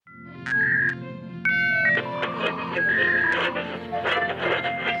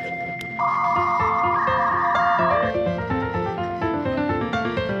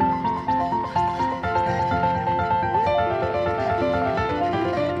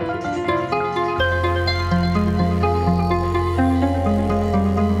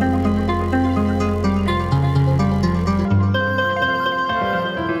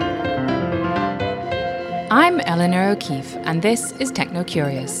Claire O'Keefe, and this is Techno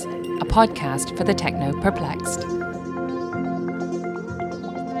Curious, a podcast for the techno perplexed.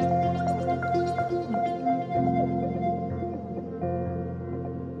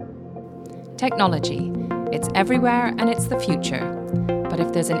 Technology. It's everywhere and it's the future. But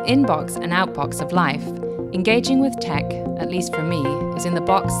if there's an inbox and outbox of life, engaging with tech, at least for me, is in the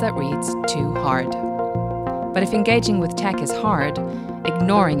box that reads too hard. But if engaging with tech is hard,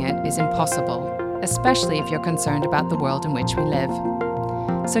 ignoring it is impossible, especially if you're concerned about the world in which we live.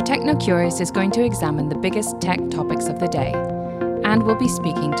 So Techno Curious is going to examine the biggest tech topics of the day, and we'll be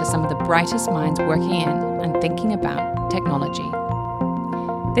speaking to some of the brightest minds working in and thinking about technology.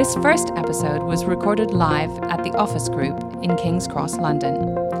 This first episode was recorded live at the Office Group in King's Cross, London.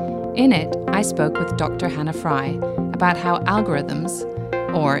 In it, I spoke with Dr. Hannah Fry about how algorithms,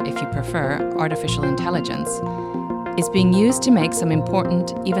 or if you prefer, artificial intelligence, is being used to make some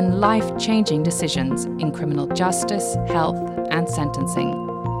important, even life-changing decisions in criminal justice, health, and sentencing.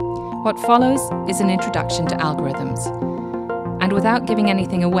 What follows is an introduction to algorithms. And without giving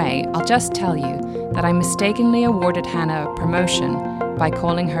anything away, I'll just tell you that I mistakenly awarded Hannah a promotion by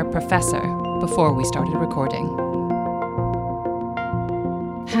calling her professor before we started recording.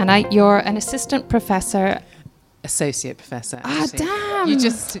 Hannah, you're an assistant professor. Associate professor. Actually. Damn!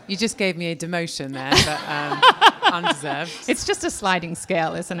 You just gave me a demotion there, but undeserved. It's just a sliding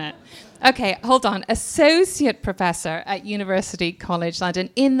scale, isn't it? Okay, hold on. Associate professor at University College London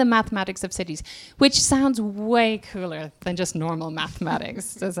in the mathematics of cities, which sounds way cooler than just normal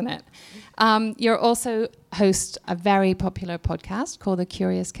mathematics, doesn't it? You're also host a very popular podcast called The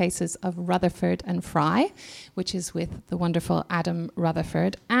Curious Cases of Rutherford and Fry, which is with the wonderful Adam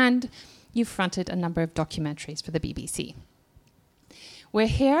Rutherford, and you've fronted a number of documentaries for the BBC. We're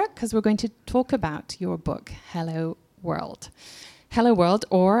here because we're going to talk about your book, Hello World. Hello World,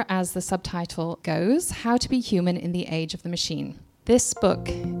 or as the subtitle goes, How to Be Human in the Age of the Machine. This book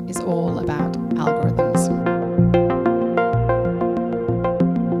is all about algorithms.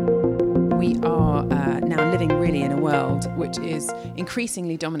 We are now living really in a world which is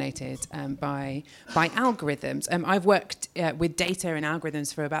increasingly dominated by algorithms. I've worked with data and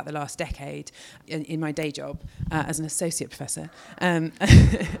algorithms for about the last decade in my day job as an associate professor at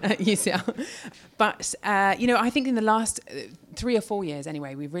UCL. But I think in the last 3 or 4 years,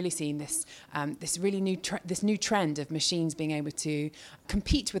 anyway, we've really seen this new trend of machines being able to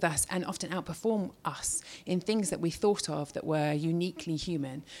compete with us and often outperform us in things that we thought of that were uniquely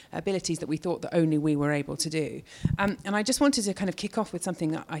human, abilities that we thought that only we were able to do. And I just wanted to kind of kick off with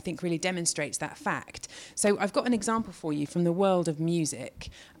something that I think really demonstrates that fact. So I've got an example for you from the world of music,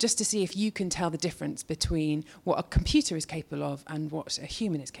 just to see if you can tell the difference between what a computer is capable of and what a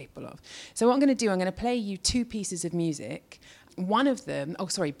human is capable of. So what I'm going to do, I'm going to play you 2 pieces of music. Both of them,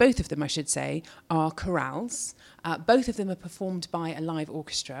 I should say, are chorales. Both of them are performed by a live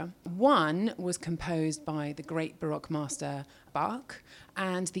orchestra. One was composed by the great Baroque master Bach,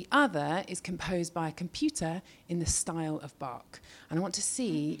 and the other is composed by a computer in the style of Bach. And I want to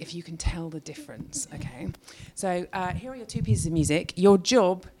see if you can tell the difference, okay? So here are your 2 pieces of music. Your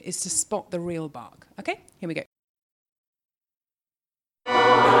job is to spot the real Bach, okay? Here we go.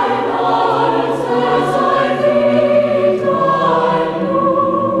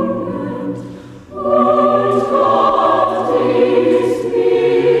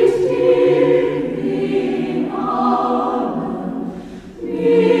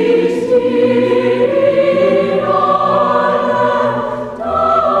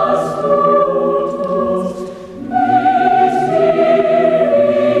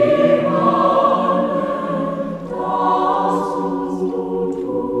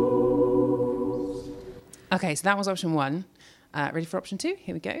 Okay, so that was option 1. Ready for option 2?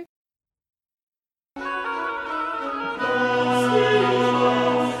 Here we go.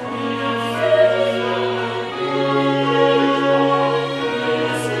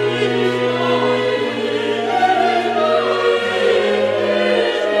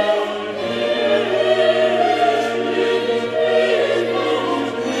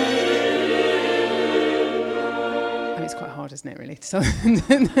 Isn't it really? So,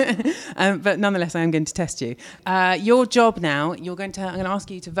 but nonetheless, I am going to test you. Your job now, I'm going to ask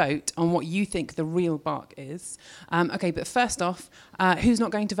you to vote on what you think the real Bach is. Okay, but first off, who's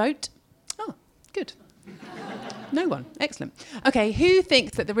not going to vote? Oh, good. No one. Excellent. Okay, who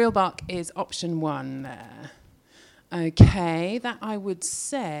thinks that the real Bach is option 1 there? Okay, that I would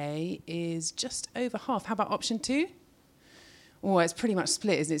say is just over half. How about option 2? Oh, it's pretty much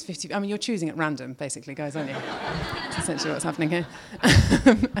split, isn't it? It's 50. I mean, you're choosing at random, basically, guys, aren't you? That's essentially what's happening here.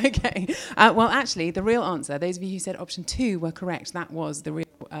 Okay. Well, actually, the real answer, those of you who said option 2 were correct. That was the real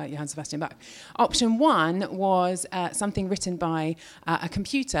Johann Sebastian Bach. Option 1 was something written by a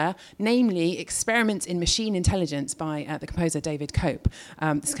computer, namely Experiments in Machine Intelligence by the composer David Cope.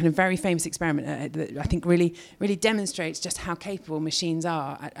 This kind of very famous experiment that I think really demonstrates just how capable machines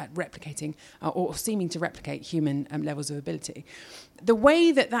are at replicating or seeming to replicate human levels of ability. The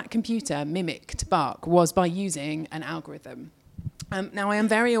way that computer mimicked Bach was by using an algorithm. Now, I am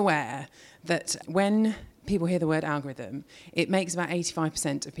very aware that when people hear the word algorithm, it makes about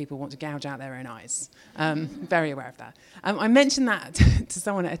 85% of people want to gouge out their own eyes. Very aware of that. I mentioned that to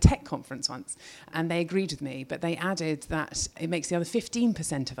someone at a tech conference once, and they agreed with me, but they added that it makes the other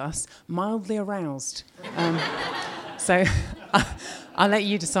 15% of us mildly aroused. So I'll let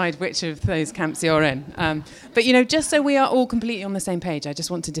you decide which of those camps you're in. But, just so we are all completely on the same page, I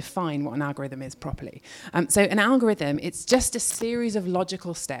just want to define what an algorithm is properly. So an algorithm, it's just a series of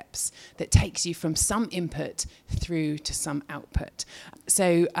logical steps that takes you from some input through to some output.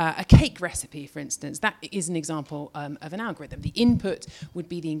 So a cake recipe, for instance, that is an example of an algorithm. The input would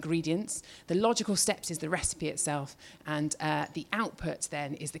be the ingredients, the logical steps is the recipe itself, and the output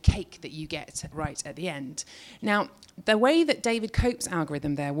then is the cake that you get right at the end. Now, the way that David Cope's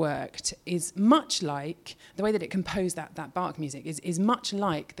algorithm there worked is much like, the way that it composed that Bach music is much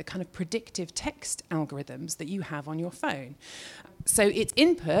like the kind of predictive text algorithms that you have on your phone. So its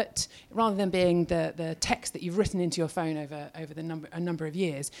input, rather than being the text that you've written into your phone over a number of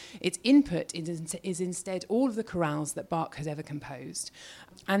years, its input is instead all of the chorales that Bach has ever composed.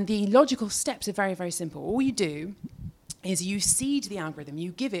 And the logical steps are very, very simple. All you do is you seed the algorithm,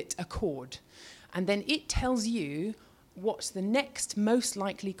 you give it a chord, and then it tells you what the next most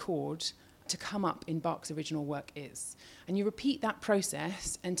likely chord to come up in Bach's original work is. And you repeat that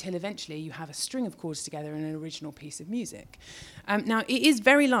process until eventually you have a string of chords together in an original piece of music. Now, it is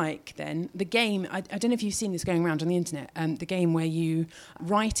very like, then, the game, I don't know if you've seen this going around on the internet, the game where you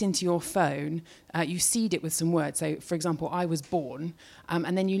write into your phone, you seed it with some words. So, for example, I was born,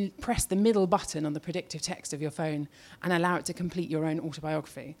 and then you press the middle button on the predictive text of your phone and allow it to complete your own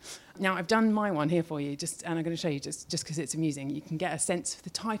autobiography. Now, I've done my one here for you, and I'm going to show you just because it's amusing. You can get a sense of the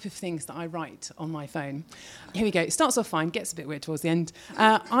type of things that I write on my phone. Here we go. It starts off fine, gets a bit weird towards the end.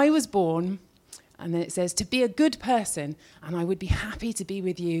 I was born, and then it says, to be a good person, and I would be happy to be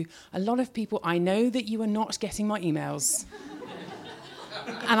with you. A lot of people, I know that you are not getting my emails.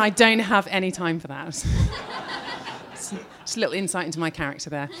 And I don't have any time for that. Just a little insight into my character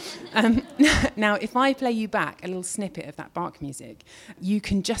there. Now, if I play you back a little snippet of that Bach music, you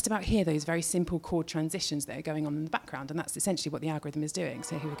can just about hear those very simple chord transitions that are going on in the background, and that's essentially what the algorithm is doing.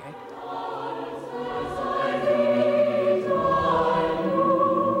 So here we go.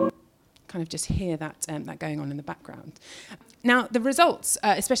 Kind of just hear that going on in the background. Now, the results,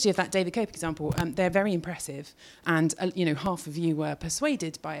 especially of that David Cope example, they're very impressive, and half of you were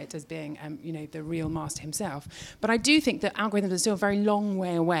persuaded by it as being the real master himself. But I do think that algorithms are still a very long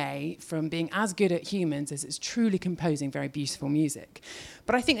way away from being as good at humans as it's truly composing very beautiful music.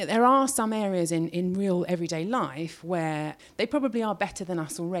 But I think that there are some areas in real everyday life where they probably are better than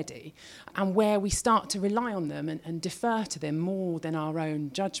us already, and where we start to rely on them and defer to them more than our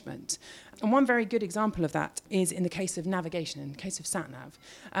own judgment. And one very good example of that is in the case of navigation, in the case of sat-nav.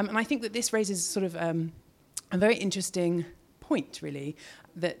 And I think that this raises sort of a very interesting point, really,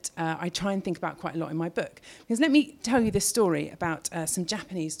 that I try and think about quite a lot in my book. Because let me tell you this story about some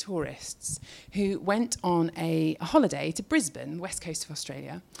Japanese tourists who went on a holiday to Brisbane, west coast of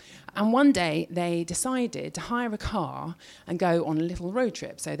Australia. And one day they decided to hire a car and go on a little road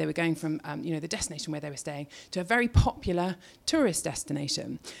trip. So they were going from the destination where they were staying to a very popular tourist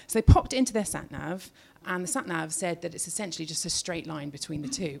destination. So they popped into their sat-nav, and the sat-nav said that it's essentially just a straight line between the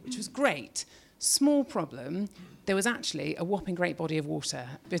two, which was great. Small problem, there was actually a whopping great body of water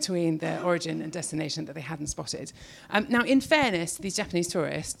between their origin and destination that they hadn't spotted. Now, in fairness to these Japanese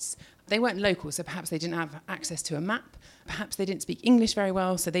tourists, they weren't local, so perhaps they didn't have access to a map. Perhaps they didn't speak English very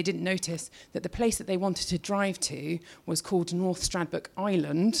well, so they didn't notice that the place that they wanted to drive to was called North Stradbroke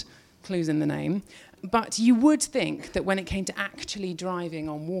Island, clues in the name. But you would think that when it came to actually driving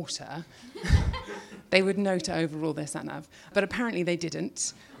on water, they would know to overrule their sat-nav. But apparently they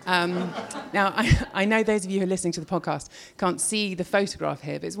didn't. Now, I know those of you who are listening to the podcast can't see the photograph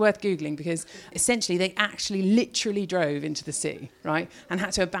here, but it's worth Googling because essentially they actually literally drove into the sea, right, and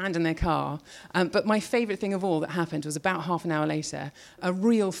had to abandon their car. But my favourite thing of all that happened was about half an hour later, a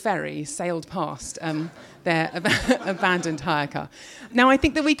real ferry sailed past their abandoned hire car. Now, I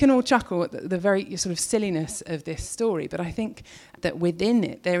think that we can all chuckle at the very sort of silliness of this story, but I think that within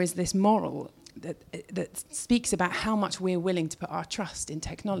it there is this moral that speaks about how much we're willing to put our trust in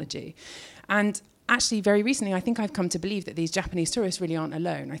technology. And actually, very recently, I think I've come to believe that these Japanese tourists really aren't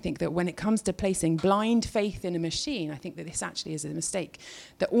alone. I think that when it comes to placing blind faith in a machine, I think that this actually is a mistake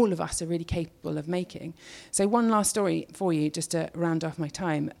that all of us are really capable of making. So one last story for you, just to round off my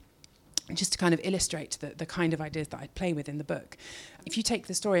time, just to kind of illustrate the kind of ideas that I play with in the book. If you take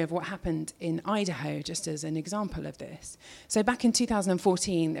the story of what happened in Idaho, just as an example of this. So back in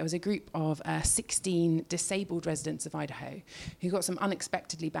 2014, there was a group of 16 disabled residents of Idaho who got some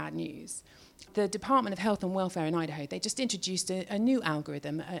unexpectedly bad news. The Department of Health and Welfare in Idaho, they just introduced a new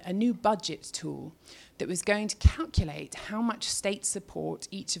algorithm, a new budget tool that was going to calculate how much state support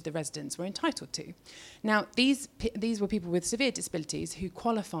each of the residents were entitled to. Now, these were people with severe disabilities who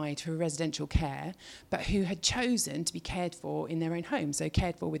qualified for residential care, but who had chosen to be cared for in their own home, so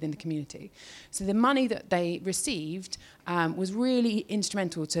cared for within the community. So the money that they received was really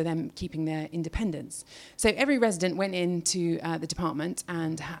instrumental to them keeping their independence. So every resident went into the department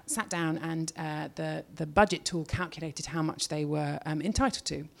and sat down, and the budget tool calculated how much they were entitled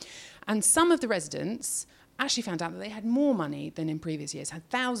to. And some of the residents actually found out that they had more money than in previous years, had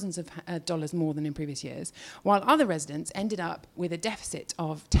thousands of dollars more than in previous years, while other residents ended up with a deficit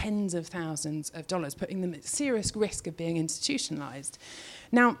of tens of thousands of dollars, putting them at serious risk of being institutionalized.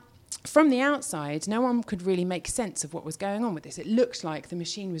 Now, from the outside, no one could really make sense of what was going on with this. It looked like the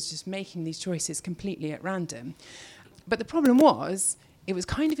machine was just making these choices completely at random. But the problem was, it was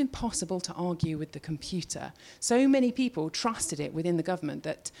kind of impossible to argue with the computer. So many people trusted it within the government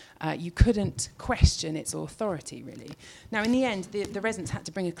that you couldn't question its authority, really. Now, in the end, the residents had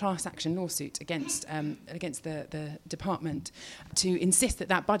to bring a class action lawsuit against the department to insist that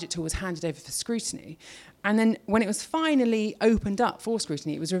that budget tool was handed over for scrutiny. And then when it was finally opened up for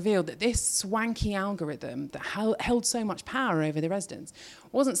scrutiny, it was revealed that this swanky algorithm that held so much power over the residents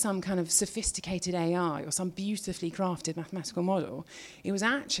wasn't some kind of sophisticated AI or some beautifully crafted mathematical model. It was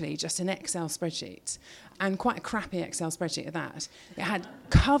actually just an Excel spreadsheet, and quite a crappy Excel spreadsheet at that. It had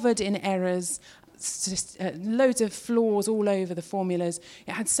covered in errors, loads of flaws all over the formulas.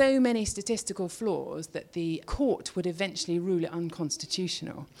 It had so many statistical flaws that the court would eventually rule it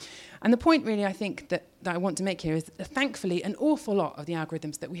unconstitutional. And the point really I think that I want to make here is that thankfully an awful lot of the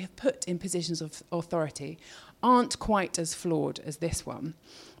algorithms that we have put in positions of authority aren't quite as flawed as this one.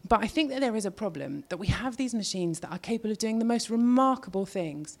 But I think that there is a problem, that we have these machines that are capable of doing the most remarkable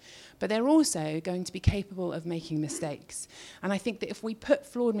things, but they're also going to be capable of making mistakes. And I think that if we put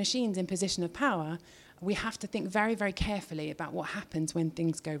flawed machines in position of power, we have to think very, very carefully about what happens when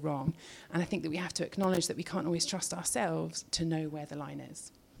things go wrong. And I think that we have to acknowledge that we can't always trust ourselves to know where the line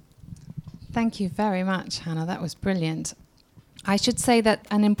is. Thank you very much, Hannah. That was brilliant. I should say that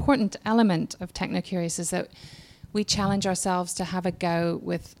an important element of Technocurious is that we challenge ourselves to have a go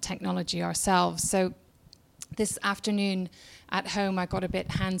with technology ourselves. So this afternoon at home, I got a bit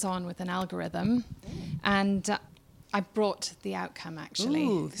hands-on with an algorithm, and I brought the outcome, actually.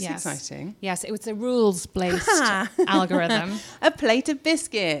 Ooh, this is exciting. Yes, it was a rules-based algorithm. A plate of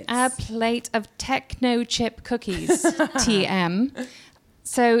biscuits. A plate of Techno chip cookies, TM.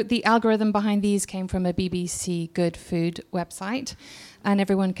 So the algorithm behind these came from a BBC Good Food website, and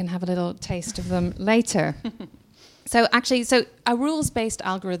everyone can have a little taste of them later. So a rules-based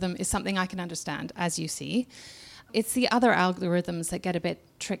algorithm is something I can understand, as you see. It's the other algorithms that get a bit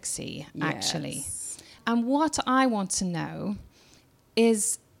tricksy, actually. Yes. And what I want to know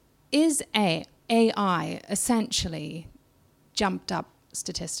is AI essentially jumped up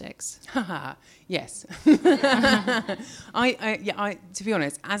statistics? Yes. I, to be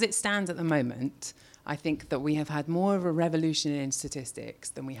honest, as it stands at the moment, I think that we have had more of a revolution in statistics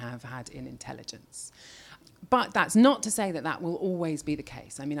than we have had in intelligence. But that's not to say that that will always be the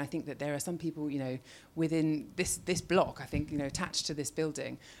case. I mean, I think that there are some people, within this block, I think, attached to this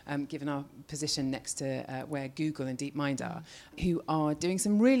building, given our position next to where Google and DeepMind are, who are doing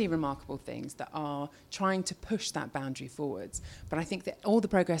some really remarkable things that are trying to push that boundary forwards. But I think that all the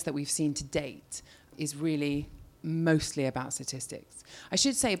progress that we've seen to date is really mostly about statistics. I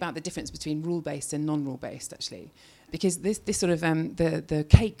should say about the difference between rule-based and non-rule-based, actually. Because this sort of the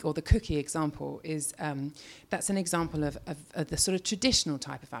cake or the cookie example is that's an example of the sort of traditional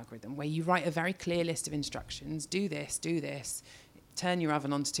type of algorithm where you write a very clear list of instructions, do this, turn your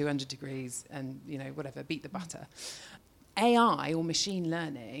oven on to 200 degrees and, whatever, beat the butter. AI or machine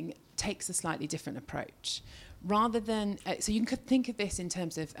learning takes a slightly different approach. Rather than, so you can think of this in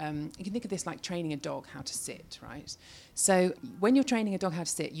terms of, you can think of this like training a dog how to sit, right? So when you're training a dog how to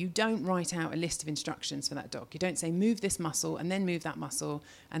sit, you don't write out a list of instructions for that dog. You don't say, move this muscle and then move that muscle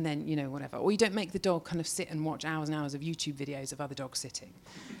and then, whatever. Or you don't make the dog kind of sit and watch hours and hours of YouTube videos of other dogs sitting.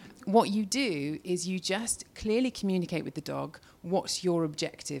 What you do is you just clearly communicate with the dog what your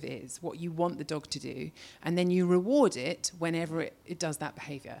objective is, what you want the dog to do, and then you reward it whenever it does that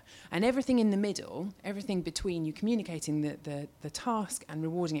behavior. And everything in the middle, everything between you communicating the task and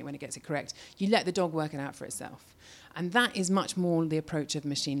rewarding it when it gets it correct, you let the dog work it out for itself. And that is much more the approach of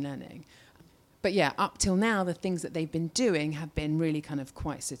machine learning. But yeah, up till now, the things that they've been doing have been really kind of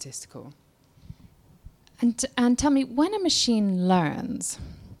quite statistical. And tell me, when a machine learns,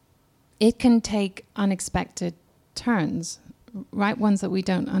 it can take unexpected turns, right? Ones that we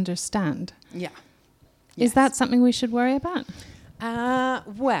don't understand. Yeah. Is that something we should worry about?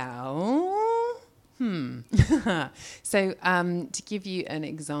 So to give you an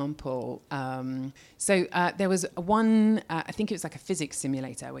example, there was one, I think it was like a physics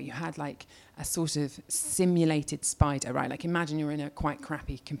simulator where you had like a sort of simulated spider, right? Like imagine you're in a quite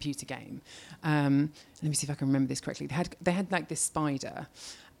crappy computer game. Let me see if I can remember this correctly. They had like this spider,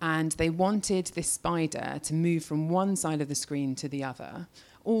 and they wanted this spider to move from one side of the screen to the other,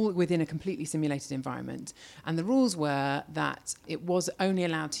 all within a completely simulated environment. And the rules were that it was only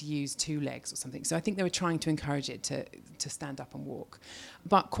allowed to use 2 legs or something. So I think they were trying to encourage it to stand up and walk.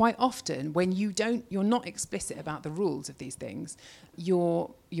 But quite often, when you're not explicit about the rules of these things,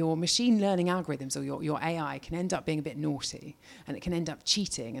 your machine learning algorithms or your AI can end up being a bit naughty, and it can end up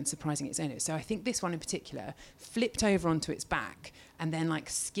cheating and surprising its owners. So I think this one in particular flipped over onto its back and then like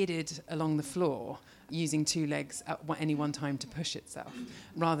skidded along the floor using 2 legs at any one time to push itself,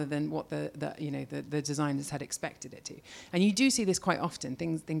 rather than what the designers had expected it to. And you do see this quite often,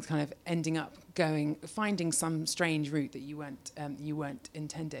 things kind of ending up finding some strange route that you weren't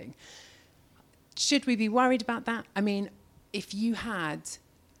intending. Should we be worried about that? I mean, if you had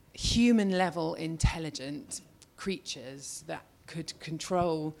human-level intelligent creatures that could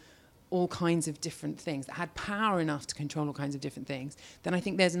control all kinds of different things, that had power enough to control all kinds of different things, then I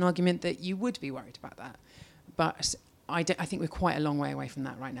think there's an argument that you would be worried about that. But I think we're quite a long way away from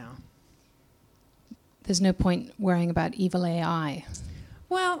that right now. There's no point worrying about evil AI.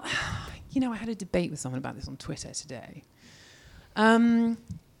 Well, I had a debate with someone about this on Twitter today.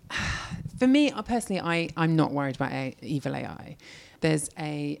 For me, personally, I'm not worried about evil AI. There's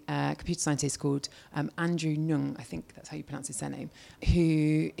a computer scientist called Andrew Ng, I think that's how you pronounce his surname,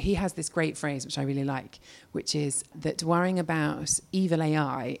 he has this great phrase, which I really like, which is that worrying about evil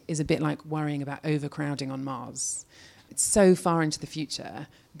AI is a bit like worrying about overcrowding on Mars. It's so far into the future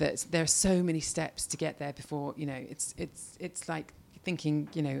that there are so many steps to get there before, it's like thinking,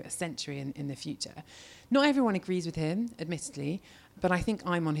 a century in the future. Not everyone agrees with him, admittedly, but I think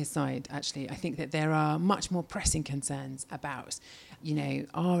I'm on his side, actually. I think that there are much more pressing concerns about,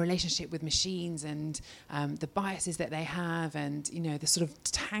 our relationship with machines and the biases that they have, and, the sort of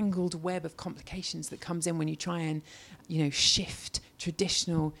tangled web of complications that comes in when you try and, shift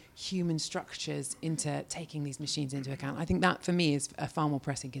traditional human structures into taking these machines into account. I think that, for me, is a far more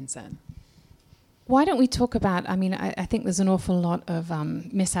pressing concern. Why don't we talk about, I think there's an awful lot of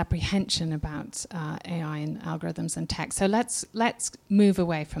misapprehension about AI and algorithms and tech. So let's move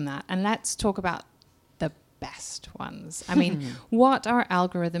away from that and let's talk about the best ones. What are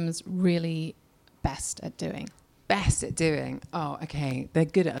algorithms really best at doing? Best at doing? Oh, okay. They're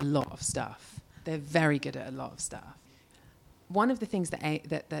good at a lot of stuff. They're very good at a lot of stuff. One of the things that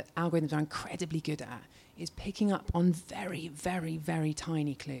algorithms are incredibly good at is picking up on very, very, very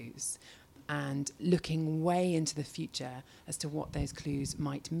tiny clues and looking way into the future as to what those clues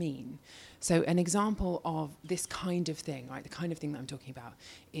might mean. So an example of this kind of thing, right, the kind of thing that I'm talking about,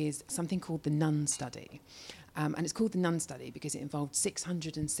 is something called the Nun Study. And it's called the Nun Study because it involved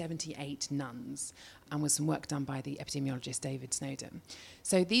 678 nuns and was some work done by the epidemiologist David Snowden.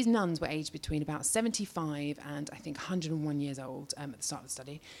 So these nuns were aged between about 75 and I think 101 years old at the start of the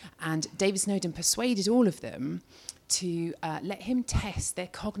study. And David Snowden persuaded all of them to let him test their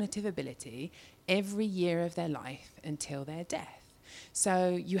cognitive ability every year of their life until their death. So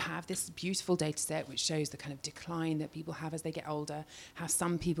you have this beautiful data set which shows the kind of decline that people have as they get older, how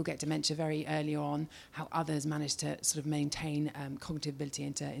some people get dementia very early on, how others manage to sort of maintain cognitive ability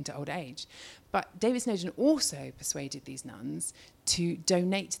into old age. But David Snowden also persuaded these nuns to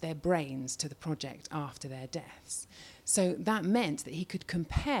donate their brains to the project after their deaths. So that meant that he could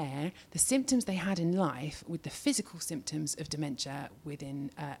compare the symptoms they had in life with the physical symptoms of dementia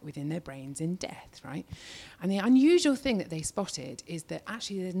within their brains in death, right? And the unusual thing that they spotted is that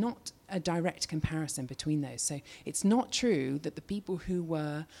actually there's not a direct comparison between those. So it's not true that the people who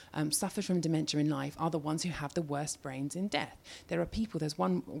were suffered from dementia in life are the ones who have the worst brains in death. There are people, there's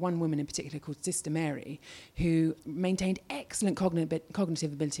one woman in particular called Sister Mary, who maintained excellent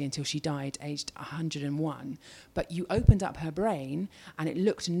cognitive ability until she died aged 101. But you opened up her brain and it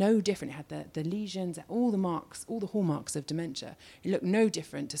looked no different. It had the lesions, all the marks, all the hallmarks of dementia. It looked no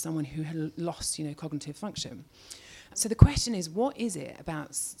different to someone who had lost, cognitive function. So the question is, what is it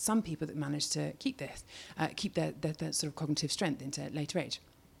about some people that manage to keep their sort of cognitive strength into later age?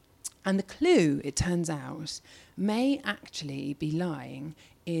 And the clue, it turns out, may actually be lying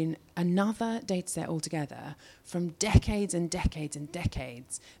in another data set altogether from decades and decades and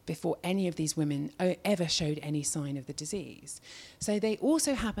decades before any of these women ever showed any sign of the disease. So they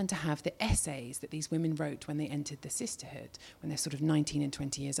also happen to have the essays that these women wrote when they entered the sisterhood, when they're sort of 19 and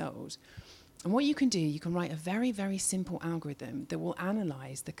 20 years old. And what you can do, you can write a very, very simple algorithm that will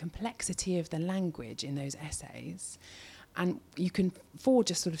analyse the complexity of the language in those essays. And you can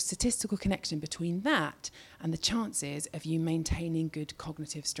forge a sort of statistical connection between that and the chances of you maintaining good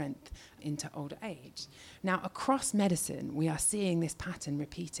cognitive strength into older age. Now, across medicine, we are seeing this pattern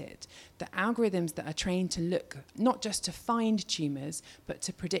repeated. The algorithms that are trained to look not just to find tumours, but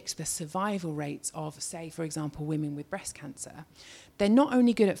to predict the survival rates of, say, for example, women with breast cancer, they're not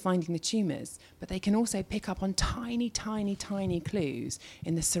only good at finding the tumours, but they can also pick up on tiny, tiny, tiny clues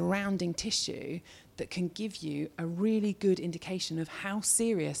in the surrounding tissue that can give you a really good indication of how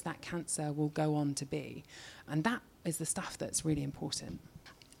serious that cancer will go on to be. And that is the stuff that's really important.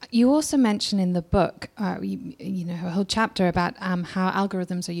 You also mention in the book, a whole chapter about how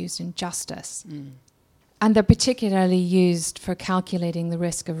algorithms are used in justice. Mm. And they're particularly used for calculating the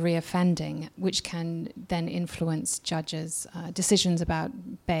risk of reoffending, which can then influence judges' decisions about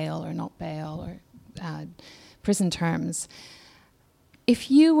bail or not bail or prison terms. If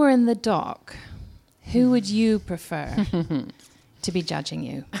you were in the dock, who would you prefer to be judging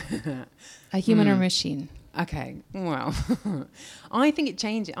you? A human or a machine? Okay, well, I think it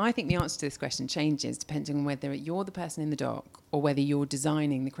changes. I think the answer to this question changes depending on whether you're the person in the dock or whether you're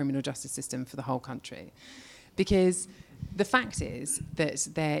designing the criminal justice system for the whole country. Because the fact is that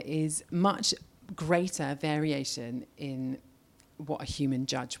there is much greater variation in what a human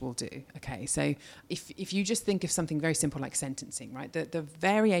judge will do. Okay, so if you just think of something very simple like sentencing, right, the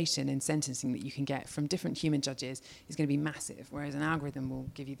variation in sentencing that you can get from different human judges is going to be massive, whereas an algorithm will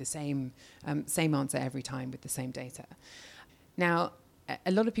give you the same answer every time with the same data. Now,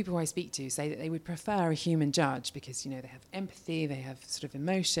 a lot of people who I speak to say that they would prefer a human judge because, they have empathy, they have sort of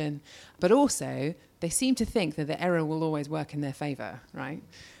emotion, but also they seem to think that the error will always work in their favour, right?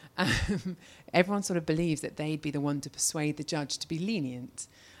 Everyone sort of believes that they'd be the one to persuade the judge to be lenient.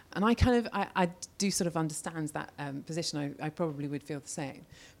 And I do sort of understand that position. I probably would feel the same.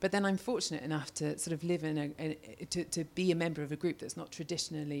 But then I'm fortunate enough to sort of live to be a member of a group that's not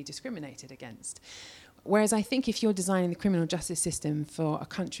traditionally discriminated against. Whereas I think if you're designing the criminal justice system for a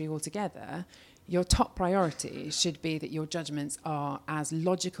country altogether, your top priority should be that your judgments are as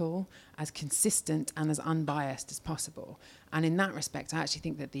logical, as consistent, and as unbiased as possible. And in that respect, I actually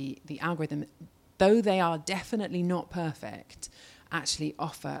think that the algorithm, though they are definitely not perfect, actually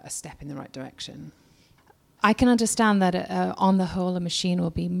offer a step in the right direction. I can understand that on the whole, a machine will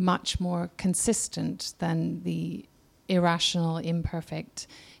be much more consistent than the irrational, imperfect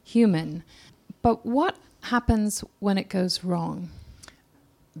human. But what happens when it goes wrong?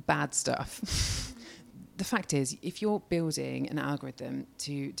 Bad stuff. The fact is, if you're building an algorithm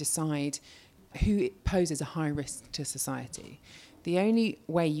to decide who poses a high risk to society, the only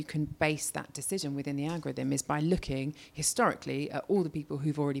way you can base that decision within the algorithm is by looking historically at all the people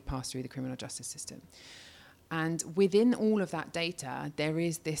who've already passed through the criminal justice system. And within all of that data, there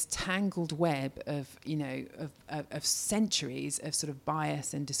is this tangled web of centuries of sort of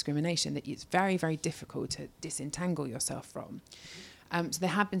bias and discrimination that it's very, very difficult to disentangle yourself from. So there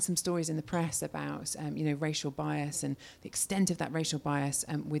have been some stories in the press about, racial bias and the extent of that racial bias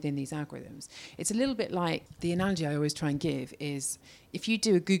within these algorithms. It's a little bit like the analogy I always try and give is if you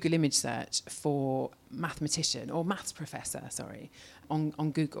do a Google image search for mathematician or maths professor,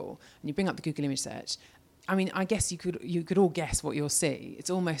 on Google, and you bring up the Google image search, I mean, I guess you could all guess what you'll see. It's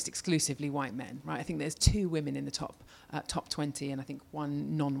almost exclusively white men, right? I think there's 2 women in the top 20 and I think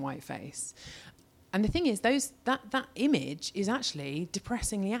 1 non-white face. And the thing is, that image is actually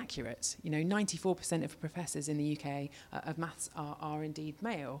depressingly accurate. 94% of professors in the UK of maths are indeed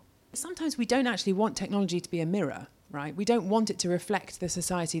male. Sometimes we don't actually want technology to be a mirror. right? We don't want it to reflect the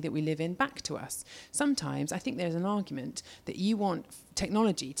society that we live in back to us. Sometimes I think there's an argument that you want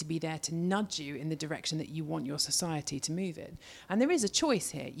technology to be there to nudge you in the direction that you want your society to move in. And there is a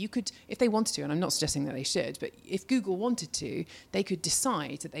choice here. You could, if they wanted to, and I'm not suggesting that they should, but if Google wanted to, they could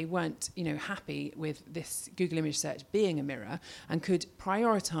decide that they weren't, happy with this Google image search being a mirror and could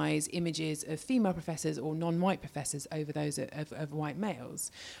prioritize images of female professors or non-white professors over those of white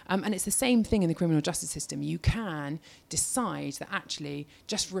males. And it's the same thing in the criminal justice system. You can decide that actually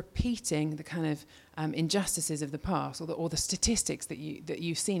just repeating the kind of injustices of the past or the statistics that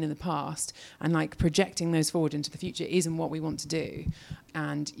you've seen in the past and like projecting those forward into the future isn't what we want to do.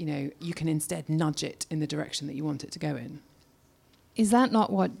 And, you can instead nudge it in the direction that you want it to go in. Is that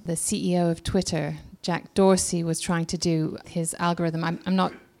not what the CEO of Twitter, Jack Dorsey, was trying to do, his algorithm? I'm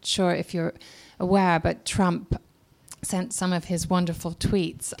not sure if you're aware, but Trump sent some of his wonderful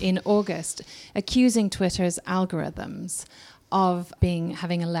tweets in August accusing Twitter's algorithms of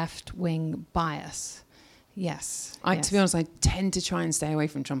having a left-wing bias. Yes. To be honest, I tend to try and stay away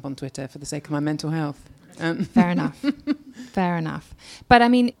from Trump on Twitter for the sake of my mental health. Fair enough. Fair enough. But I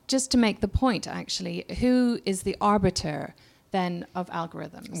mean, just to make the point, actually, who is the arbiter then of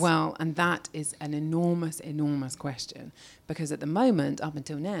algorithms? Well, and that is an enormous, enormous question, because at the moment, up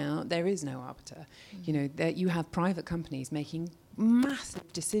until now, there is no arbiter. You have private companies making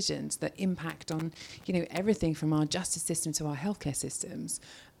massive decisions that impact on, everything from our justice system to our healthcare systems,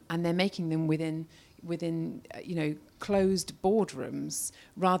 and they're making them within closed boardrooms.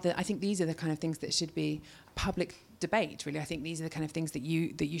 Rather, I think these are the kind of things that should be public debate, really. I think these are the kind of things that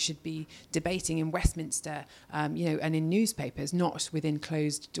you should be debating in Westminster, and in newspapers, not within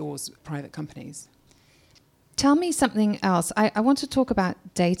closed doors private companies. Tell me something else. I want to talk about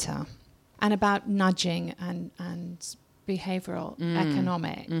data and about nudging and behavioral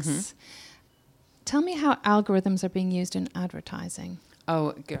economics. Mm-hmm. Tell me how algorithms are being used in advertising.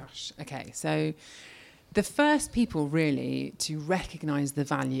 Oh, gosh. Okay, so the first people really to recognise the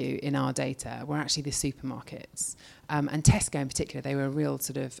value in our data were actually the supermarkets. And Tesco in particular, they were a real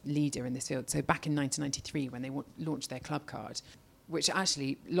sort of leader in this field. So back in 1993, when they launched their club card, which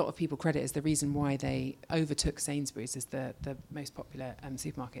actually a lot of people credit as the reason why they overtook Sainsbury's as the most popular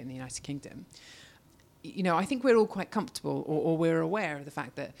supermarket in the United Kingdom. I think we're all quite comfortable or we're aware of the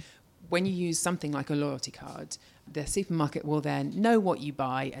fact that when you use something like a loyalty card, the supermarket will then know what you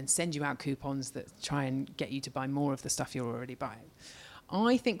buy and send you out coupons that try and get you to buy more of the stuff you're already buying.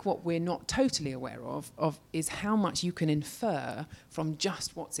 I think what we're not totally aware of is how much you can infer from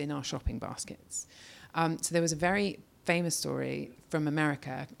just what's in our shopping baskets. So there was a very famous story from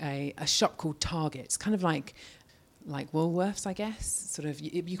America, a shop called Target. It's kind of like Woolworths, I guess. Sort of,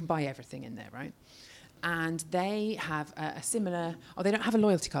 you can buy everything in there, right? And they have a similar, they don't have a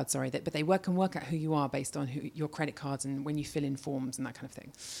loyalty card, but they can work out who you are based on your credit cards and when you fill in forms and that kind of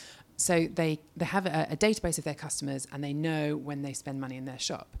thing. So they have a database of their customers and they know when they spend money in their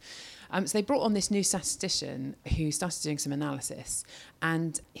shop. So they brought on this new statistician who started doing some analysis,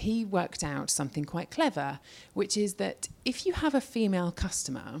 and he worked out something quite clever, which is that if you have a female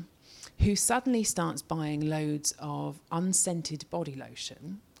customer who suddenly starts buying loads of unscented body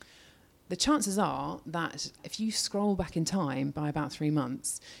lotion, the chances are that if you scroll back in time by about 3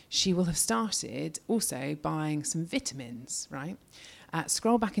 months, she will have started also buying some vitamins, right?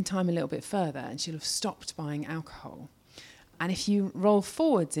 Scroll back in time a little bit further and she'll have stopped buying alcohol. And if you roll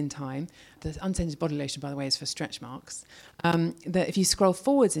forwards in time, the unscented body lotion, by the way, is for stretch marks. That if you scroll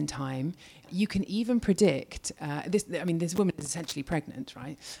forwards in time, you can even predict, this woman is essentially pregnant,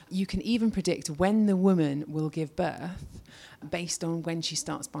 right? You can even predict when the woman will give birth based on when she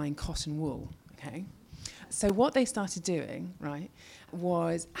starts buying cotton wool, okay? So what they started doing, right,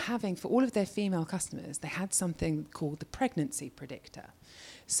 was having, for all of their female customers, they had something called the pregnancy predictor.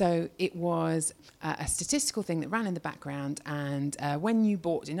 So it was a statistical thing that ran in the background, and when you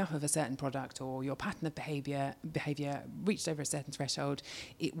bought enough of a certain product or your pattern of behaviour reached over a certain threshold,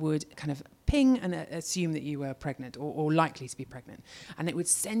 it would kind of ping and assume that you were pregnant or likely to be pregnant. And it would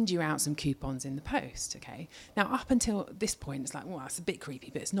send you out some coupons in the post, okay? Now, up until this point, it's like, well, it's a bit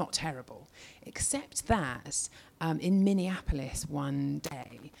creepy, but it's not terrible. Except that in Minneapolis one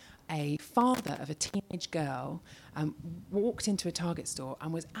day, a father of a teenage girl walked into a Target store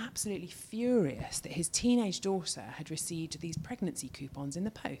and was absolutely furious that his teenage daughter had received these pregnancy coupons in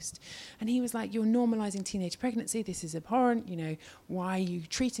the post. And he was like, you're normalizing teenage pregnancy. This is abhorrent. Why are you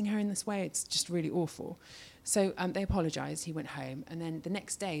treating her in this way? It's just really awful. So they apologized. He went home. And then the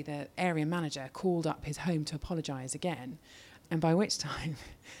next day, the area manager called up his home to apologize again. And by which time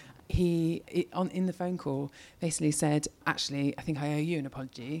in the phone call basically said, actually, I think I owe you an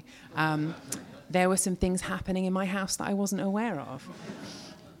apology. There were some things happening in my house that I wasn't aware of.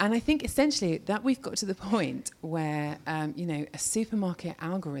 And I think essentially that we've got to the point where, a supermarket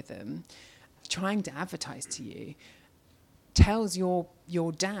algorithm trying to advertise to you tells your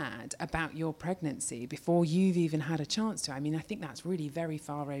dad about your pregnancy before you've even had a chance to. I mean, I think that's really very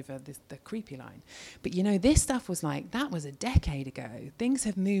far over the creepy line. But, this stuff was that was a decade ago. Things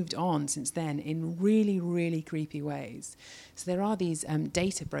have moved on since then in really, really creepy ways. So there are these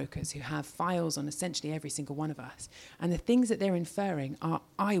data brokers who have files on essentially every single one of us. And the things that they're inferring are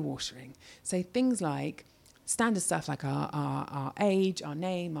eye-watering. So things like standard stuff like our age, our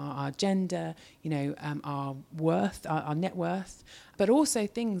name, our gender, our worth, our net worth, but also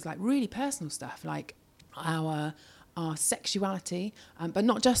things like really personal stuff like our sexuality, but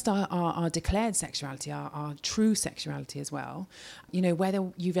not just our declared sexuality, our true sexuality as well. Whether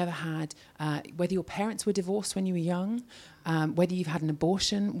you've ever had, whether your parents were divorced when you were young, whether you've had an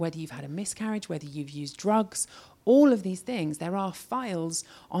abortion, whether you've had a miscarriage, whether you've used drugs, all of these things, there are files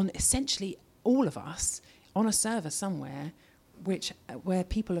on essentially all of us on a server somewhere, where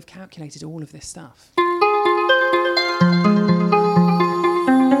people have calculated all of this stuff. I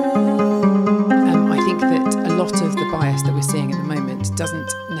think that a lot of the bias that we're seeing at the moment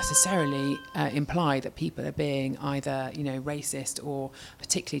doesn't necessarily imply that people are being either, racist or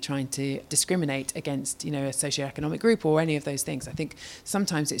particularly trying to discriminate against, a socioeconomic group or any of those things. I think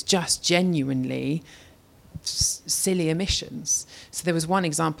sometimes it's just genuinely silly omissions. So there was one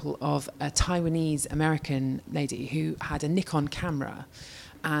example of a Taiwanese American lady who had a Nikon camera,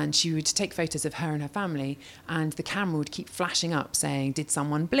 and she would take photos of her and her family, and the camera would keep flashing up saying, "Did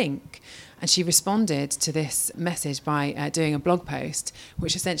someone blink?" And she responded to this message by doing a blog post,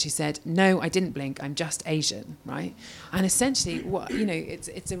 which essentially said, "No, I didn't blink. I'm just Asian," right? And essentially,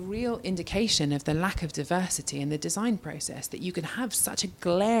 it's a real indication of the lack of diversity in the design process that you can have such a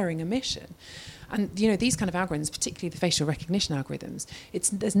glaring omission. And, these kind of algorithms, particularly the facial recognition algorithms,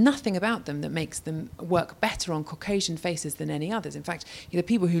 there's nothing about them that makes them work better on Caucasian faces than any others. In fact, the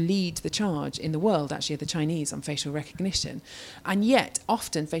people who lead the charge in the world actually are the Chinese on facial recognition. And yet,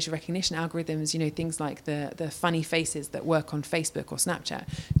 often facial recognition algorithms, things like the funny faces that work on Facebook or Snapchat,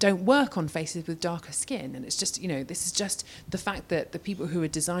 don't work on faces with darker skin. And it's just, this is just the fact that the people who are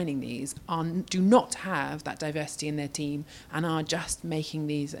designing these do not have that diversity in their team and are just making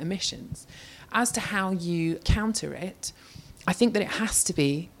these omissions. As to how you counter it, I think that it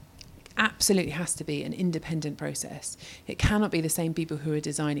absolutely has to be an independent process. It cannot be the same people who are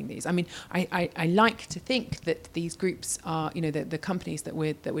designing these. I mean, I like to think that these groups are, the companies that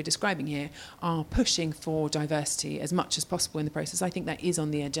we're describing here are pushing for diversity as much as possible in the process. I think that is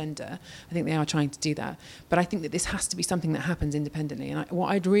on the agenda. I think they are trying to do that. But I think that this has to be something that happens independently. And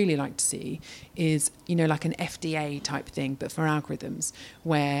what I'd really like to see is, like an FDA type thing, but for algorithms,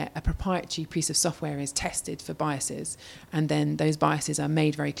 where a proprietary piece of software is tested for biases, and then those biases are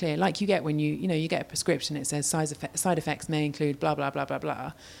made very clear. Like you get when you get a prescription, it says side effects may include blah blah blah blah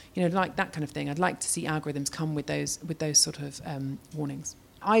blah, like that kind of thing. I'd like to see algorithms come with those sort of warnings.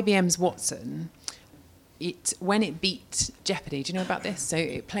 IBM's Watson, when it beat Jeopardy, do you know about this? So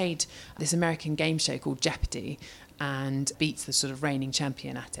it played this American game show called Jeopardy and beats the sort of reigning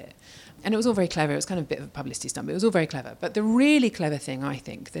champion at it. And it was all very clever. It was kind of a bit of a publicity stunt, but it was all very clever. But the really clever thing, I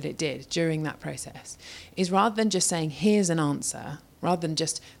think, that it did during that process is rather than just saying, here's an answer, rather than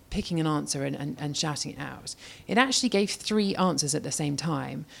just picking an answer and shouting it out, it actually gave 3 answers at the same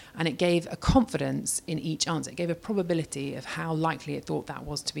time, and it gave a confidence in each answer. It gave a probability of how likely it thought that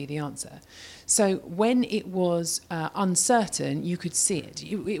was to be the answer. So when it was uncertain, you could see it.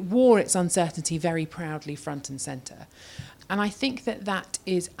 It wore its uncertainty very proudly front and centre. And I think that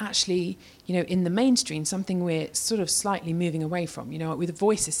is actually, in the mainstream, something we're sort of slightly moving away from. With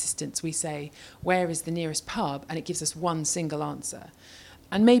voice assistants, we say, where is the nearest pub? And it gives us one single answer.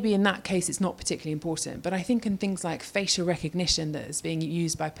 And maybe in that case, it's not particularly important. But I think in things like facial recognition that is being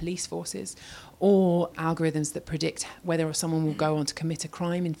used by police forces, or algorithms that predict whether someone will go on to commit a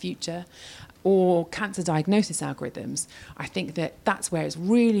crime in future, or cancer diagnosis algorithms, I think that's where it's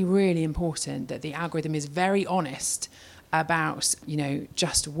really, really important that the algorithm is very honest about,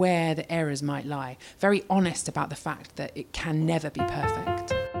 just where the errors might lie. Very honest about the fact that it can never be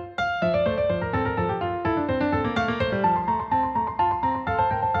perfect.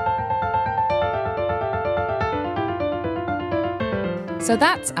 So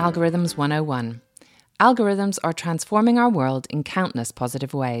that's Algorithms 101. Algorithms are transforming our world in countless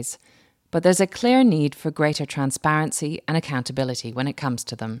positive ways, but there's a clear need for greater transparency and accountability when it comes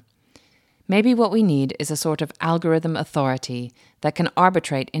to them. Maybe what we need is a sort of algorithm authority that can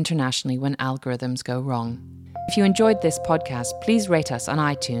arbitrate internationally when algorithms go wrong. If you enjoyed this podcast, please rate us on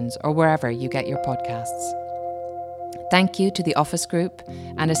iTunes or wherever you get your podcasts. Thank you to the Office Group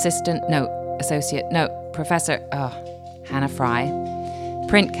and Professor Hannah Fry,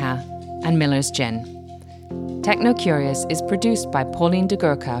 Printca and Miller's Gin. Techno-Curious is produced by Pauline de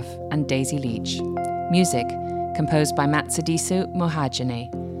Gurkov and Daisy Leach. Music composed by Matsadisu Mohajene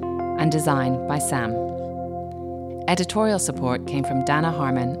and designed by Sam. Editorial support came from Dana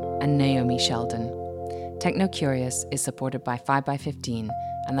Harmon and Naomi Sheldon. Techno-Curious is supported by 5x15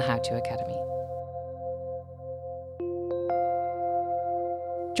 and the How To Academy.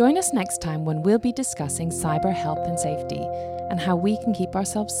 Join us next time when we'll be discussing cyber health and safety and how we can keep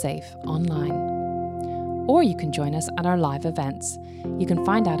ourselves safe online. Or you can join us at our live events. You can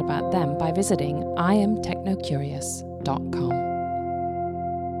find out about them by visiting iamtechnocurious.com.